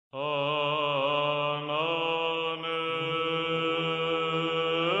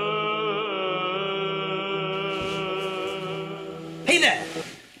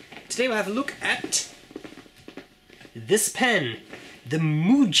have a look at this pen, the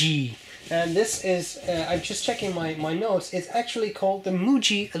Muji. And this is, I'm just checking my notes, it's actually called the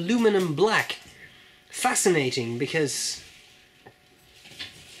Muji Aluminum Black. Fascinating, because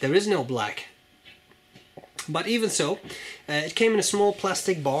there is no black. But even so, it came in a small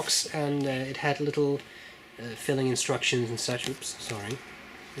plastic box, and it had little filling instructions and such. Oops, sorry.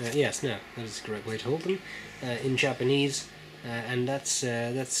 Yes, no, that is the correct way to hold them in Japanese, and that's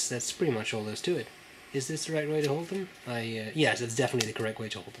pretty much all there is to it. Is this the right way to hold them? Yes, it's definitely the correct way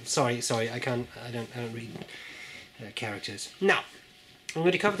to hold them. Sorry, I don't read characters. Now, I'm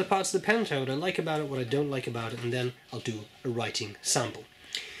going to cover the parts of the pen, what I like about it, what I don't like about it, and then I'll do a writing sample.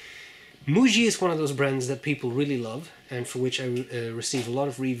 Muji is one of those brands that people really love, and for which I receive a lot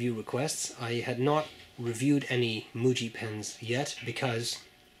of review requests. I had not reviewed any Muji pens yet because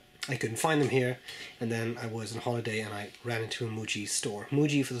I couldn't find them here, and then I was on holiday and I ran into a Muji store.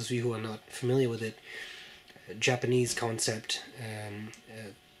 Muji, for those of you who are not familiar with it, Japanese concept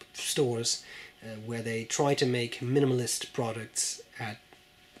stores where they try to make minimalist products at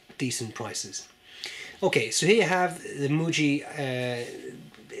decent prices. Okay, so here you have the Muji,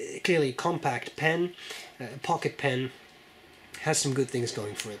 clearly compact pen, pocket pen, has some good things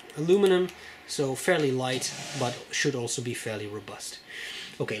going for it. Aluminum, so fairly light, but should also be fairly robust.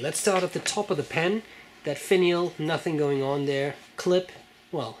 Okay, let's start at the top of the pen. That finial, nothing going on there. Clip,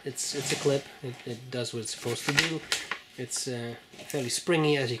 well, it's a clip. It does what it's supposed to do. It's fairly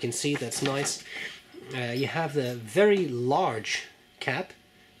springy, as you can see. That's nice. You have the very large cap.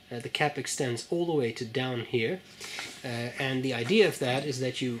 The cap extends all the way to down here. And the idea of that is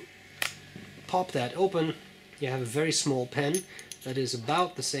that you pop that open. You have a very small pen that is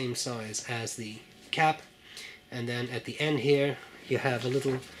about the same size as the cap. And then at the end here, you have a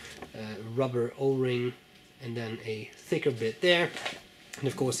little rubber O-ring and then a thicker bit there. And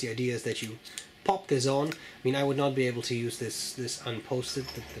of course the idea is that you pop this on. I mean, I would not be able to use this unposted,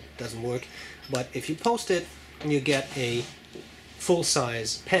 that doesn't work. But if you post it, you get a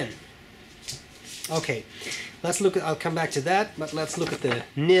full-size pen. Okay, let's look at, I'll come back to that, but let's look at the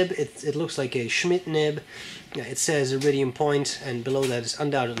nib. It looks like a Schmidt nib. It says Iridium Point, and below that is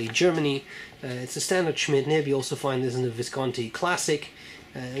undoubtedly Germany. It's a standard Schmidt nib. You also find this in the Visconti Classic,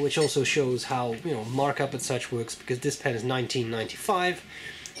 which also shows how, you know, markup and such works, because this pen is 1995.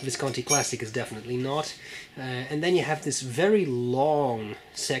 Visconti Classic is definitely not. And then you have this very long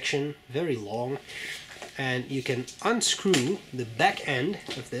section, very long, and you can unscrew the back end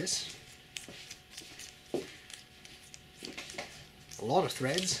of this. A lot of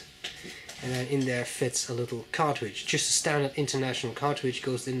threads, and then in there fits a little cartridge. Just a standard international cartridge,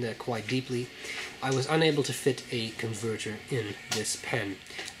 goes in there quite deeply. I was unable to fit a converter in this pen,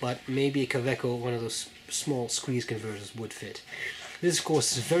 but maybe a Kaweco, one of those small squeeze converters, would fit. This, of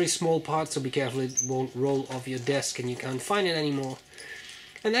course, is a very small part, so be careful it won't roll off your desk and you can't find it anymore.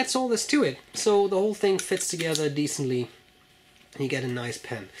 And that's all there's to it. So the whole thing fits together decently. You get a nice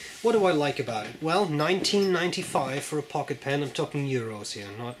pen. What do I like about it? Well, 1995 for a pocket pen. I'm talking euros here,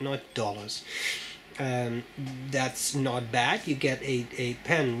 not dollars. That's not bad. You get a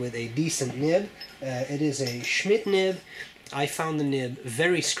pen with a decent nib. It is a Schmidt nib. I found the nib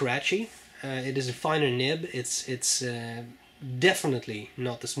very scratchy. It is a finer nib. It's definitely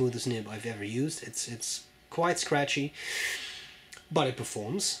not the smoothest nib I've ever used. It's quite scratchy, but it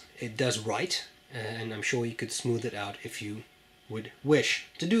performs. It does write, and I'm sure you could smooth it out if you would wish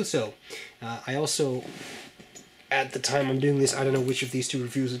to do so. I also, at the time I'm doing this, I don't know which of these two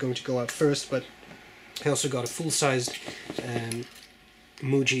reviews is going to go out first, but I also got a full-sized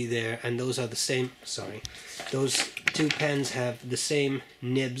Muji there, and those are the same. Sorry, those two pens have the same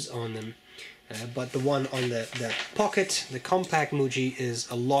nibs on them, but the one on the pocket, the compact Muji,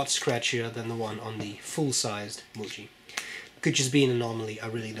 is a lot scratchier than the one on the full-sized Muji. Could just be an anomaly, I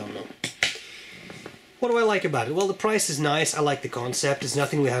really don't know. What do I like about it? Well, the price is nice. I like the concept. It's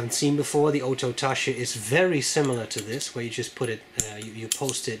nothing we haven't seen before. The Ototashi is very similar to this, where you just put it, you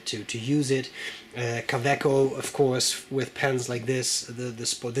post it to use it. Kaweco, of course, with pens like this,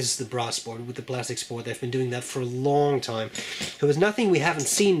 this is the brass sport with the plastic sport. They've been doing that for a long time. So it's nothing we haven't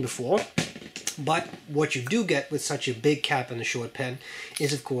seen before. But what you do get with such a big cap and a short pen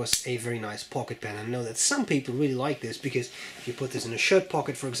is, of course, a very nice pocket pen. And I know that some people really like this because if you put this in a shirt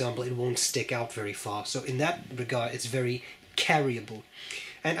pocket, for example, it won't stick out very far. So in that regard, it's very carryable.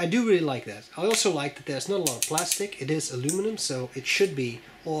 And I do really like that. I also like that there's not a lot of plastic. It is aluminum, so it should be,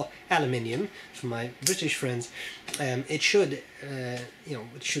 or aluminium for my British friends. It should, you know,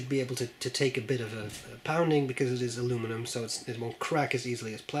 it should be able to take a bit of a pounding because it is aluminum, so it won't crack as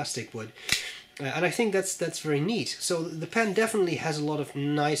easily as plastic would. And I think that's very neat. So the pen definitely has a lot of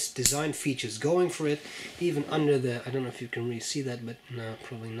nice design features going for it. Even under the, I don't know if you can really see that, but no,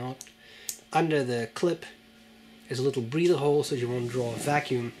 probably not. Under the clip is a little breather hole so you won't draw a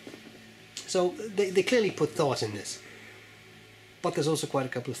vacuum. So they clearly put thought in this. But there's also quite a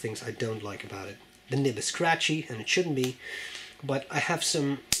couple of things I don't like about it. The nib is scratchy, and it shouldn't be. But I have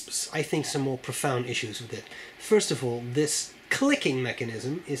I think some more profound issues with it. First of all, this clicking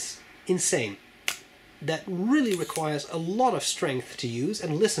mechanism is insane. That really requires a lot of strength to use,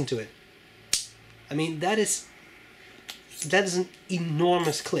 and listen to it. I mean, that is an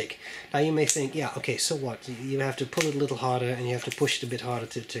enormous click. Now you may think, yeah, okay, so what? You have to pull it a little harder and you have to push it a bit harder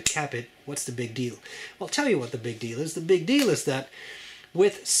to cap it. What's the big deal? Well, I'll tell you what the big deal is. The big deal is that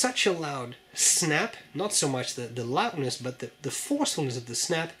with such a loud snap, not so much the loudness, but the forcefulness of the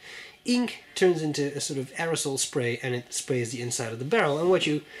snap, ink turns into a sort of aerosol spray, and it sprays the inside of the barrel. And what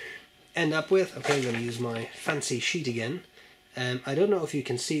you end up with, okay, I'm going to use my fancy sheet again. I don't know if you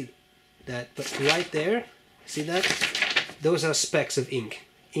can see that, but right there, see that? Those are specks of ink.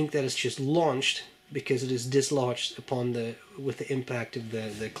 Ink that is just launched because it is dislodged with the impact of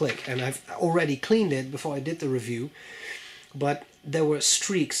the click. And I've already cleaned it before I did the review, but there were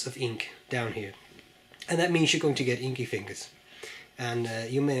streaks of ink down here. And that means you're going to get inky fingers. And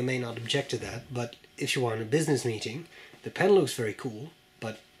you may or may not object to that, but if you are in a business meeting, the pen looks very cool,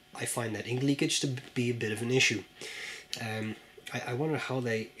 but I find that ink leakage to be a bit of an issue. I wonder how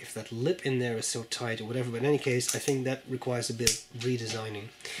if that lip in there is so tight or whatever, but in any case, I think that requires a bit of redesigning.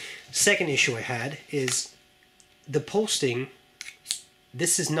 Second issue I had is the posting.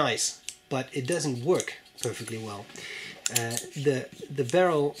 This is nice, but it doesn't work perfectly well. The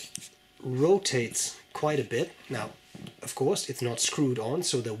barrel rotates quite a bit. Now, of course, it's not screwed on,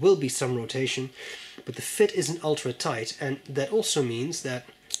 so there will be some rotation, but the fit isn't ultra tight, and that also means that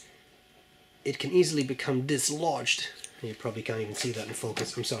it can easily become dislodged. You probably can't even see that in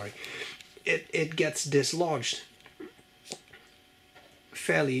focus, I'm sorry. It gets dislodged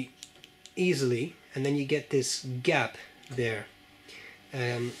fairly easily, and then you get this gap there,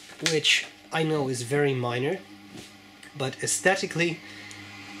 which I know is very minor, but aesthetically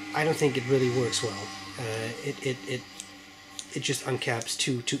I don't think it really works well. It just uncaps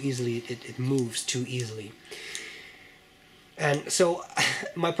too easily, it moves too easily. And so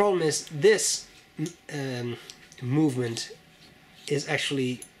my problem is this movement is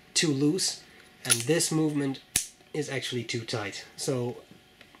actually too loose, and this movement is actually too tight. So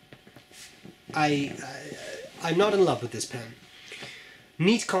I'm not in love with this pen.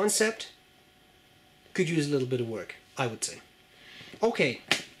 Neat concept, could use a little bit of work, I would say. Okay,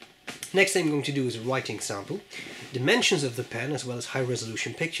 next thing I'm going to do is a writing sample. Dimensions of the pen as well as high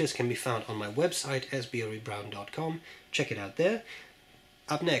resolution pictures can be found on my website sbrebrown.com. Check it out there.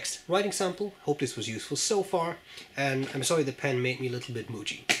 Up next, writing sample. Hope this was useful so far, and I'm sorry the pen made me a little bit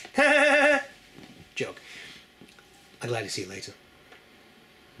Muji. Joke. I'm glad to see you later.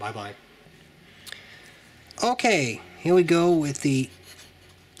 Bye bye. Okay, here we go with the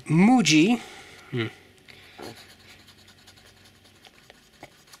Muji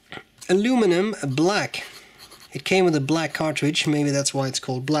Aluminum Black. It came with a black cartridge, maybe that's why it's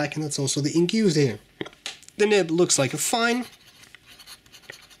called black, and that's also the ink used here. The nib looks like a fine.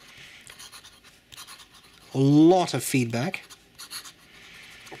 A lot of feedback.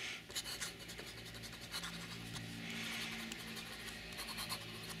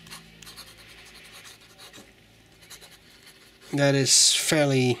 That is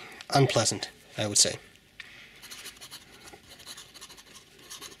fairly unpleasant, I would say.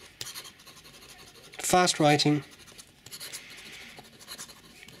 Fast writing.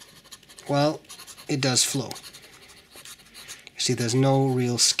 Well, it does flow. You see, there's no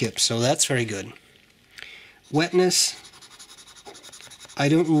real skip, so that's very good. Wetness. I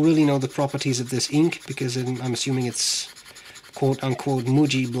don't really know the properties of this ink because I'm assuming it's quote-unquote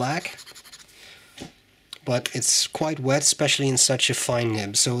Muji black, but it's quite wet, especially in such a fine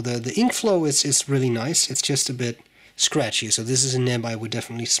nib. So the ink flow is really nice. It's just a bit scratchy, so this is a nib I would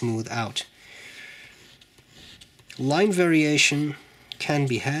definitely smooth out. Line variation can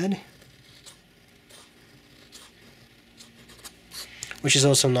be had, which is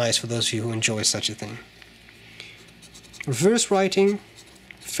also nice for those of you who enjoy such a thing. Reverse writing,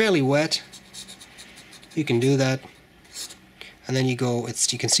 fairly wet. You can do that, and then you go.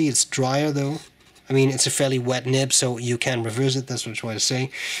 You can see it's drier though. I mean, it's a fairly wet nib, so you can reverse it. That's what I'm trying to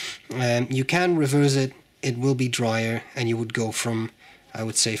say. You can reverse it. It will be drier, and you would go from, I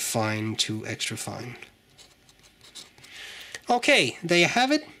would say, fine to extra fine. Okay, there you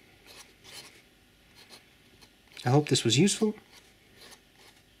have it. I hope this was useful.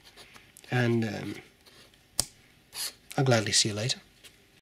 and I'll gladly see you later.